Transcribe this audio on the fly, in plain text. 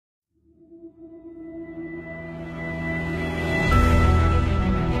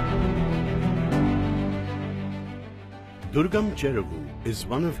Durgam Cheruvu is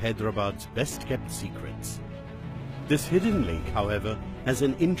one of Hyderabad's best-kept secrets. This hidden lake, however, has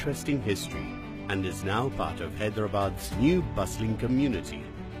an interesting history and is now part of Hyderabad's new bustling community,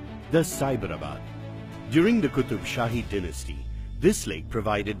 the Cyberabad. During the Qutub Shahi dynasty, this lake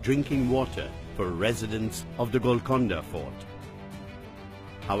provided drinking water for residents of the Golconda fort.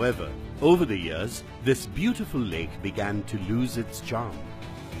 However, over the years, this beautiful lake began to lose its charm.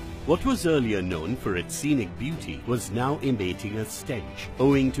 What was earlier known for its scenic beauty was now emitting a stench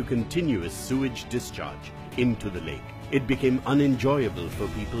owing to continuous sewage discharge into the lake. It became unenjoyable for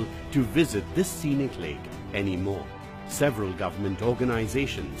people to visit this scenic lake anymore. Several government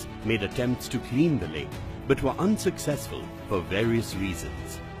organizations made attempts to clean the lake, but were unsuccessful for various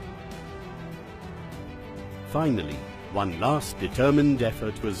reasons. Finally, one last determined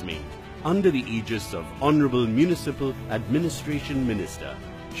effort was made under the aegis of Honorable Municipal Administration Minister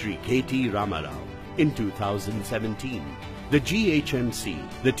Shri K.T. Ramarao in 2017. The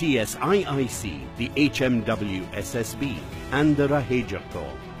GHMC, the TSIIC, the HMWSSB and the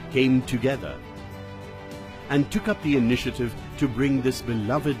Rahejakor came together and took up the initiative to bring this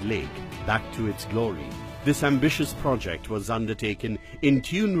beloved lake back to its glory. This ambitious project was undertaken in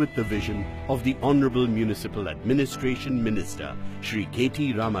tune with the vision of the Honorable Municipal Administration Minister Shri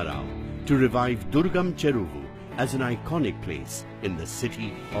K.T. Ramarao to revive Durgam Cheruvu as an iconic place in the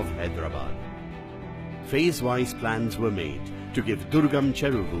city of Hyderabad. Phase-wise plans were made to give Durgam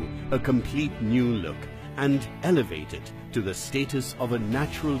Cheruvu a complete new look and elevate it to the status of a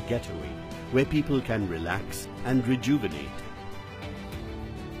natural getaway where people can relax and rejuvenate.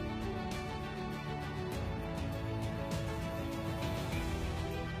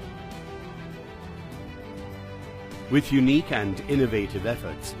 With unique and innovative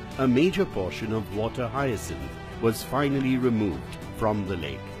efforts, a major portion of water hyacinth was finally removed from the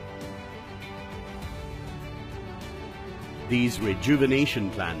lake. These rejuvenation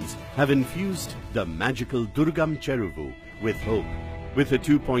plans have infused the magical Durgam Cheruvu with hope. With a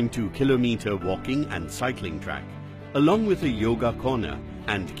 2.2-kilometer walking and cycling track, along with a yoga corner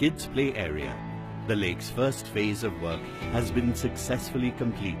and kids' play area, the lake's first phase of work has been successfully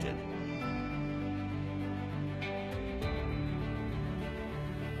completed.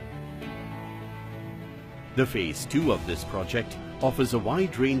 The Phase 2 of this project offers a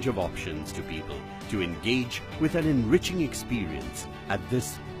wide range of options to people to engage with an enriching experience at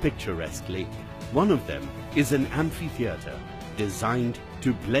this picturesque lake. One of them is an amphitheater designed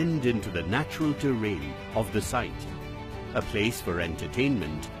to blend into the natural terrain of the site, a place for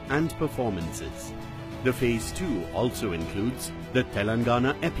entertainment and performances. The Phase 2 also includes the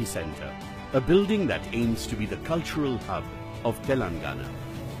Telangana Epicenter, a building that aims to be the cultural hub of Telangana.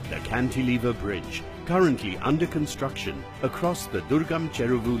 The cantilever bridge, currently under construction across the Durgam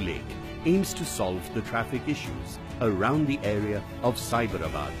Cheruvu lake, aims to solve the traffic issues around the area of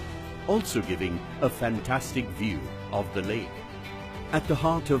Cyberabad, also giving a fantastic view of the lake. At the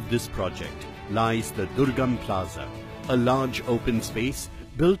heart of this project lies the Durgam Plaza, a large open space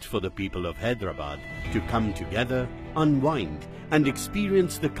built for the people of Hyderabad to come together, unwind and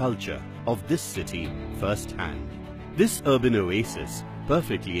experience the culture of this city firsthand. This urban oasis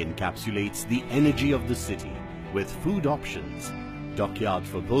perfectly encapsulates the energy of the city with food options, dockyard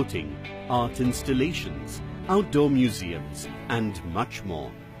for boating, art installations, outdoor museums and much more.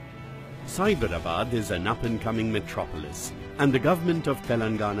 Cyberabad is an up-and-coming metropolis and the government of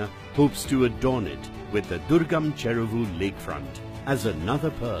Telangana hopes to adorn it with the Durgam Cheruvu lakefront as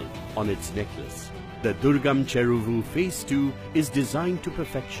another pearl on its necklace. The Durgam Cheruvu Phase 2 is designed to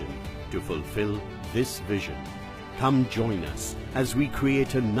perfection to fulfill this vision. Come join us as we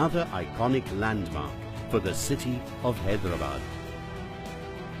create another iconic landmark for the city of Hyderabad.